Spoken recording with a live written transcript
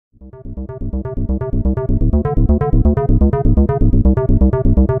In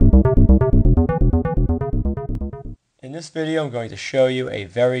this video, I'm going to show you a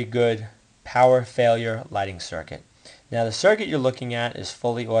very good power failure lighting circuit. Now the circuit you're looking at is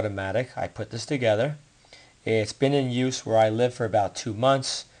fully automatic. I put this together. It's been in use where I live for about 2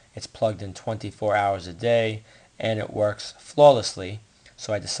 months. It's plugged in 24 hours a day and it works flawlessly,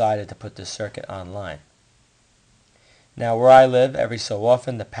 so I decided to put this circuit online. Now where I live, every so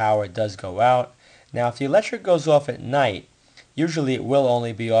often the power does go out. Now if the electric goes off at night, usually it will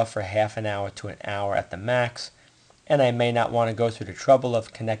only be off for half an hour to an hour at the max, and I may not want to go through the trouble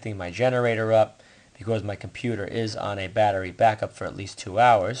of connecting my generator up because my computer is on a battery backup for at least 2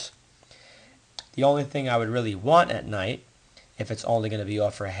 hours. The only thing I would really want at night, if it's only going to be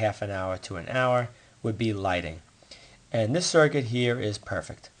off for half an hour to an hour, would be lighting. And this circuit here is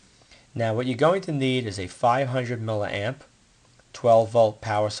perfect. Now what you're going to need is a 500 milliamp 12 volt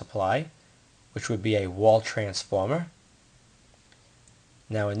power supply, which would be a wall transformer.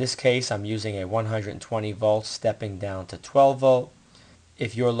 Now in this case I'm using a 120 volts stepping down to 12 volt.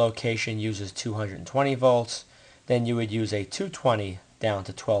 If your location uses 220 volts, then you would use a 220 down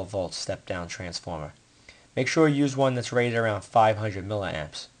to 12 volt step down transformer. Make sure you use one that's rated around 500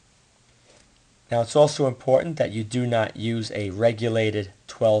 milliamps. Now it's also important that you do not use a regulated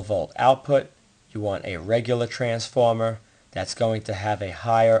 12 volt output. You want a regular transformer that's going to have a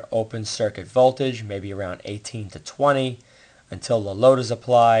higher open circuit voltage, maybe around 18 to 20, until the load is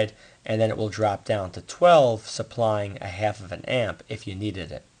applied, and then it will drop down to 12, supplying a half of an amp if you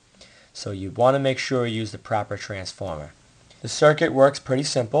needed it. So you want to make sure you use the proper transformer. The circuit works pretty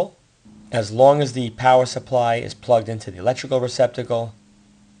simple. As long as the power supply is plugged into the electrical receptacle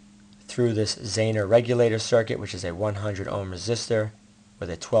through this Zener regulator circuit, which is a 100 ohm resistor with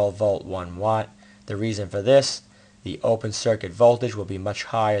a 12 volt 1 watt. The reason for this, the open circuit voltage will be much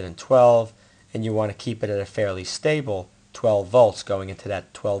higher than 12, and you want to keep it at a fairly stable 12 volts going into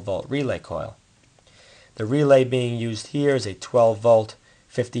that 12 volt relay coil. The relay being used here is a 12 volt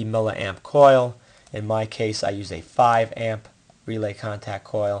 50 milliamp coil. In my case I use a 5 amp relay contact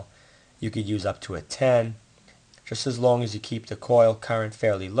coil. You could use up to a 10. Just as long as you keep the coil current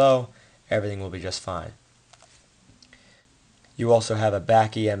fairly low, everything will be just fine. You also have a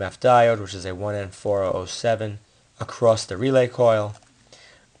back Emf diode, which is a 1N4007 across the relay coil.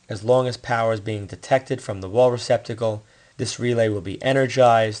 As long as power is being detected from the wall receptacle, this relay will be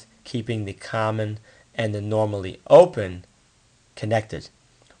energized, keeping the common and the normally open connected.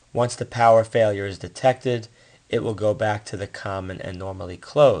 Once the power failure is detected, it will go back to the common and normally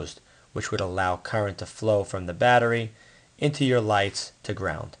closed, which would allow current to flow from the battery into your lights to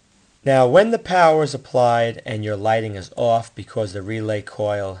ground. Now when the power is applied and your lighting is off because the relay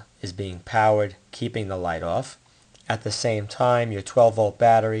coil is being powered, keeping the light off, at the same time your 12 volt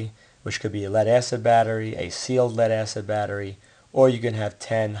battery, which could be a lead acid battery, a sealed lead acid battery, or you can have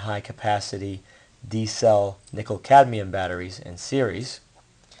 10 high capacity D-cell nickel cadmium batteries in series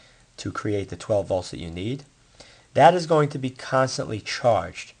to create the 12 volts that you need. That is going to be constantly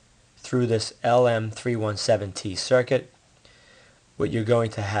charged through this LM317T circuit. What you're going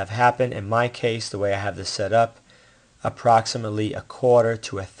to have happen, in my case, the way I have this set up, approximately 1/4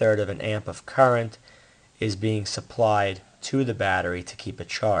 to 1/3 of an amp of current is being supplied to the battery to keep it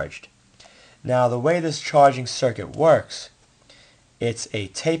charged. Now the way this charging circuit works, it's a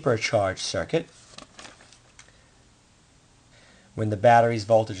taper charge circuit. When the battery's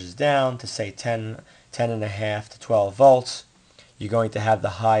voltage is down to say 10.5 to 12 volts, you're going to have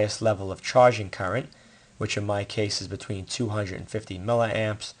the highest level of charging current, which in my case is between 250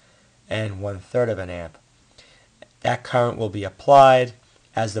 milliamps and 1/3 of an amp. That current will be applied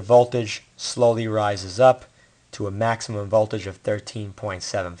as the voltage slowly rises up to a maximum voltage of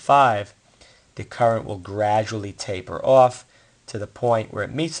 13.75. The current will gradually taper off to the point where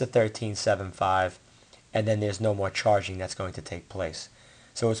it meets the 13.75, and then there's no more charging that's going to take place.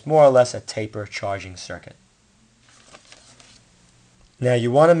 So it's more or less a taper charging circuit. Now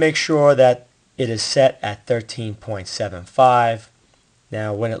you want to make sure that it is set at 13.75.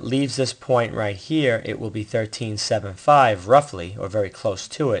 Now when it leaves this point right here, it will be 13.75 roughly, or very close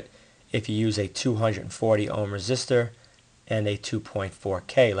to it, if you use a 240 ohm resistor and a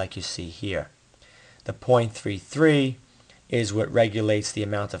 2.4K like you see here. The 0.33 is what regulates the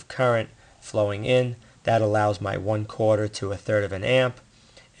amount of current flowing in. That allows my 1/4 to 1/3 of an amp.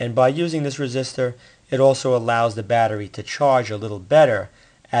 And by using this resistor, it also allows the battery to charge a little better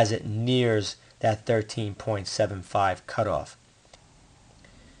as it nears that 13.75 cutoff.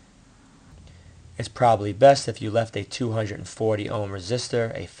 It's probably best if you left a 240 ohm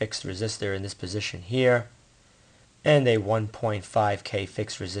resistor, a fixed resistor in this position here, and a 1.5K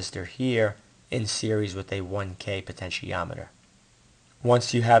fixed resistor here in series with a 1K potentiometer.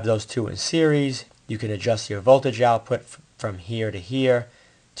 Once you have those two in series, you can adjust your voltage output from here to here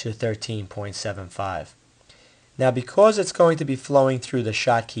to 13.75. Now because it's going to be flowing through the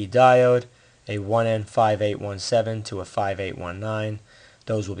Schottky diode, a 1N5817 to a 5819,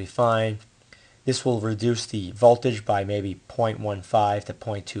 those will be fine. This will reduce the voltage by maybe 0.15 to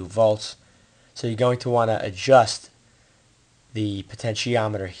 0.2 volts. So you're going to want to adjust the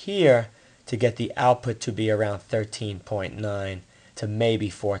potentiometer here to get the output to be around 13.9 to maybe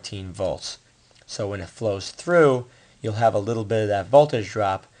 14 volts. So when it flows through, you'll have a little bit of that voltage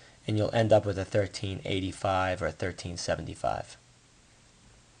drop and you'll end up with a 1385 or 1375.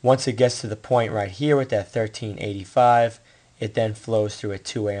 Once it gets to the point right here with that 1385, it then flows through a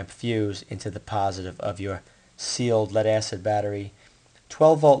 2 amp fuse into the positive of your sealed lead acid battery,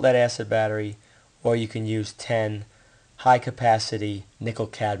 12 volt lead acid battery, or you can use 10 high capacity nickel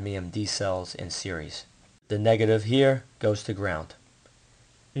cadmium D cells in series. The negative here goes to ground.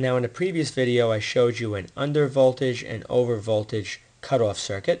 Now in the previous video I showed you an under voltage and over voltage cutoff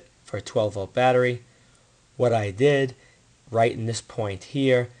circuit for a 12 volt battery. What I did right in this point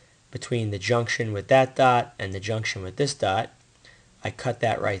here between the junction with that dot and the junction with this dot, I cut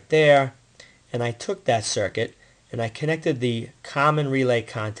that right there, and I took that circuit and I connected the common relay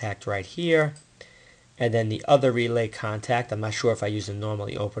contact right here, and then the other relay contact, I'm not sure if I use them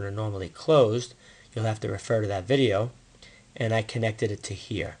normally open or normally closed, you'll have to refer to that video, and I connected it to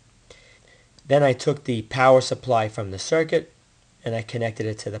here. Then I took the power supply from the circuit and I connected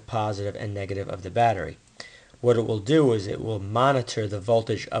it to the positive and negative of the battery. What it will do is it will monitor the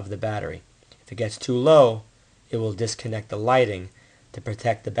voltage of the battery. If it gets too low, it will disconnect the lighting to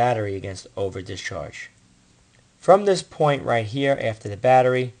protect the battery against over discharge. From this point right here after the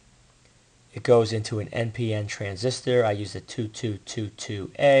battery, it goes into an NPN transistor. I use the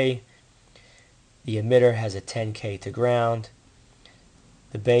 2222A. The emitter has a 10K to ground.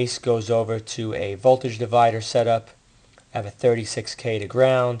 The base goes over to a voltage divider setup. I have a 36K to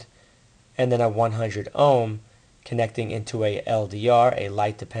ground, and then a 100 ohm connecting into a LDR, a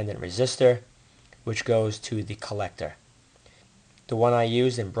light dependent resistor, which goes to the collector. The one I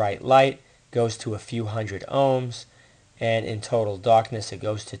use in bright light goes to a few hundred ohms, and in total darkness it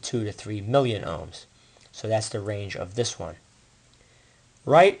goes to 2 to 3 million ohms. So that's the range of this one.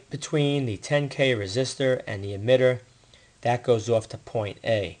 Right between the 10K resistor and the emitter, that goes off to point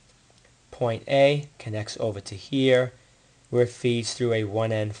A. Point A connects over to here, where it feeds through a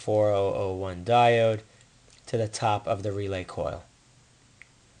 1N4001 diode to the top of the relay coil.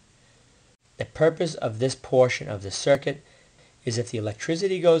 The purpose of this portion of the circuit is if the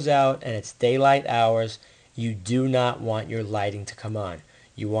electricity goes out and it's daylight hours, you do not want your lighting to come on.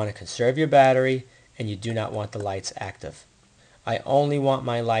 You want to conserve your battery and you do not want the lights active. I only want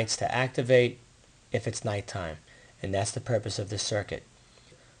my lights to activate if it's nighttime, and that's the purpose of this circuit.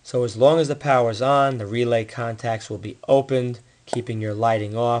 So as long as the power is on, the relay contacts will be opened, keeping your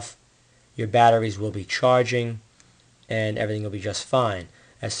lighting off. Your batteries will be charging, and everything will be just fine.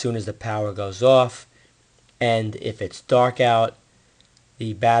 As soon as the power goes off, and if it's dark out,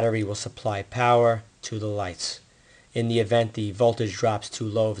 the battery will supply power to the lights. In the event the voltage drops too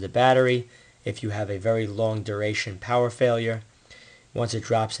low of the battery, if you have a very long duration power failure, once it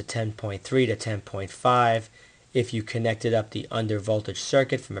drops to 10.3 to 10.5, if you connected up the under voltage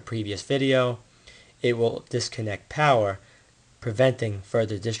circuit from a previous video, it will disconnect power, preventing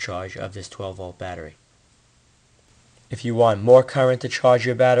further discharge of this 12 volt battery. If you want more current to charge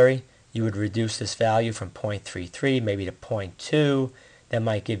your battery, you would reduce this value from 0.33 maybe to 0.2. That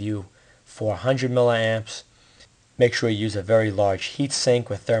might give you 400 milliamps. Make sure you use a very large heat sink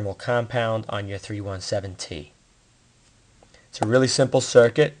with thermal compound on your 317T. It's a really simple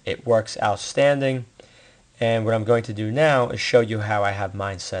circuit. It works outstanding. And what I'm going to do now is show you how I have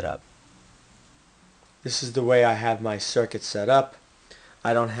mine set up. This is the way I have my circuit set up.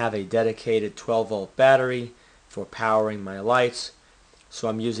 I don't have a dedicated 12 volt battery for powering my lights, so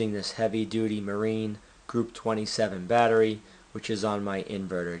I'm using this heavy duty Marine Group 27 battery, which is on my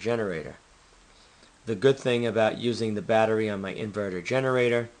inverter generator. The good thing about using the battery on my inverter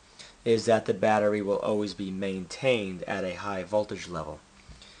generator is that the battery will always be maintained at a high voltage level.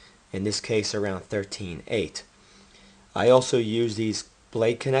 In this case around 13.8. I also use these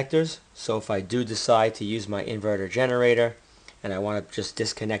blade connectors, so if I do decide to use my inverter generator and I want to just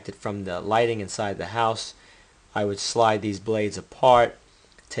disconnect it from the lighting inside the house, I would slide these blades apart,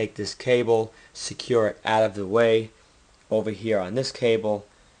 take this cable, secure it out of the way over here on this cable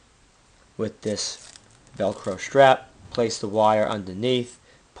with this Velcro strap, place the wire underneath,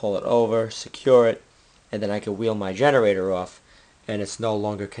 pull it over, secure it, and then I can wheel my generator off and it's no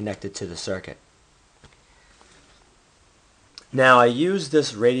longer connected to the circuit. Now I used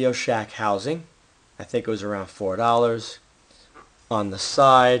this Radio Shack housing. I think it was around $4. On the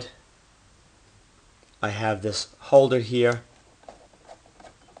side I have this holder here.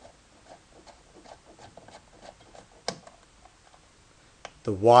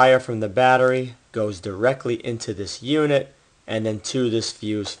 The wire from the battery goes directly into this unit and then to this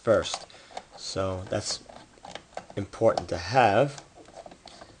fuse first. So that's important to have.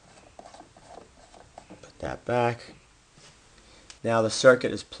 Put that back. Now the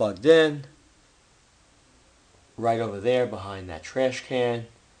circuit is plugged in right over there behind that trash can.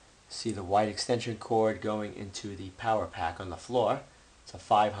 See the white extension cord going into the power pack on the floor. It's a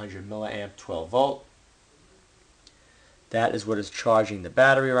 500 milliamp 12 volt. That is what is charging the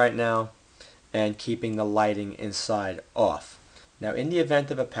battery right now and keeping the lighting inside off. Now in the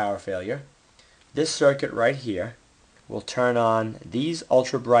event of a power failure, this circuit right here will turn on these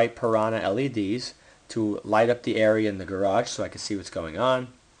ultra bright Piranha LEDs to light up the area in the garage so I can see what's going on.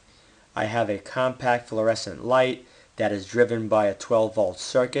 I have a compact fluorescent light that is driven by a 12 volt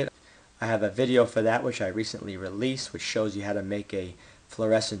circuit. I have a video for that which I recently released which shows you how to make a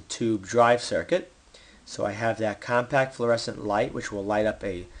fluorescent tube drive circuit. So I have that compact fluorescent light which will light up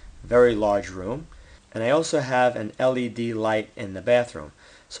a very large room, and I also have an LED light in the bathroom.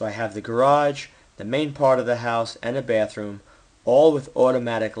 So I have the garage, the main part of the house, and a bathroom all with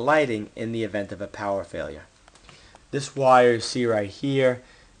automatic lighting in the event of a power failure. This wire you see right here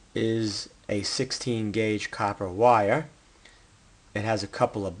is a 16 gauge copper wire. It has a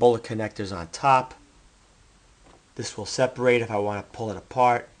couple of bullet connectors on top. This will separate if I want to pull it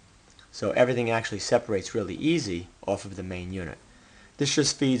apart. So everything actually separates really easy off of the main unit. This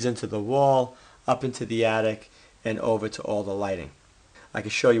just feeds into the wall, up into the attic, and over to all the lighting. I can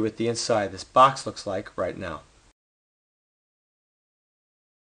show you what the inside of this box looks like right now.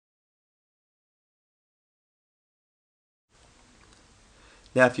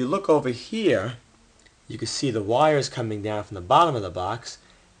 Now if you look over here, you can see the wires coming down from the bottom of the box.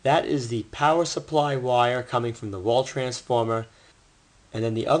 That is the power supply wire coming from the wall transformer, and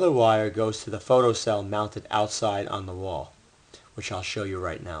then the other wire goes to the photocell mounted outside on the wall, which I'll show you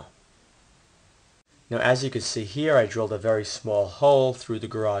right now. Now as you can see here, I drilled a very small hole through the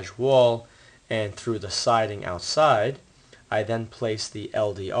garage wall and through the siding outside. I then placed the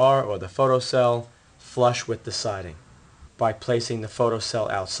LDR or the photocell flush with the siding. By placing the photocell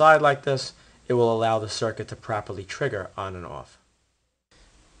outside like this, it will allow the circuit to properly trigger on and off.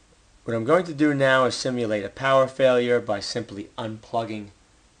 What I'm going to do now is simulate a power failure by simply unplugging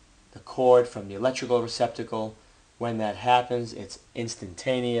the cord from the electrical receptacle. When that happens, it's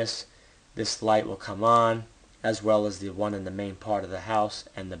instantaneous. This light will come on, as well as the one in the main part of the house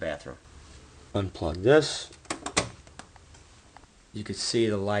and the bathroom. Unplug this. You can see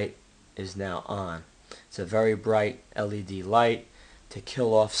the light is now on. It's a very bright LED light. To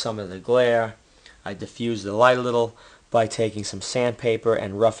kill off some of the glare, I diffused the light a little by taking some sandpaper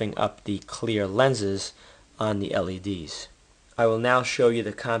and roughing up the clear lenses on the LEDs. I will now show you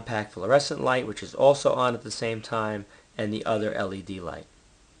the compact fluorescent light, which is also on at the same time, and the other LED light.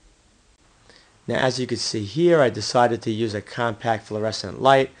 Now as you can see here, I decided to use a compact fluorescent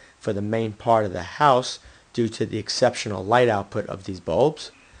light for the main part of the house due to the exceptional light output of these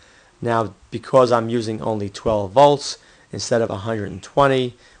bulbs. Now because I'm using only 12 volts instead of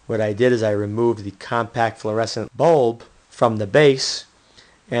 120, what I did is I removed the compact fluorescent bulb from the base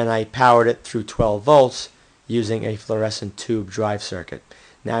and I powered it through 12 volts using a fluorescent tube drive circuit.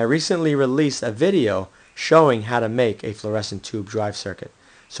 Now I recently released a video showing how to make a fluorescent tube drive circuit.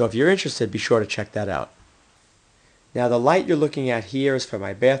 So if you're interested, be sure to check that out. Now the light you're looking at here is for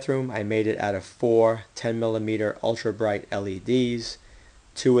my bathroom. I made it out of 4 10mm ultra bright LEDs,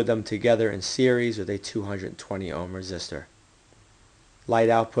 2 of them together in series with a 220 ohm resistor. Light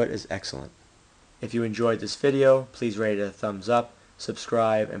output is excellent. If you enjoyed this video, please rate it a thumbs up,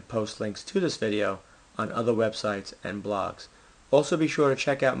 subscribe, and post links to this video on other websites and blogs. Also be sure to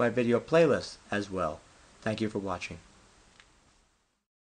check out my video playlist as well. Thank you for watching.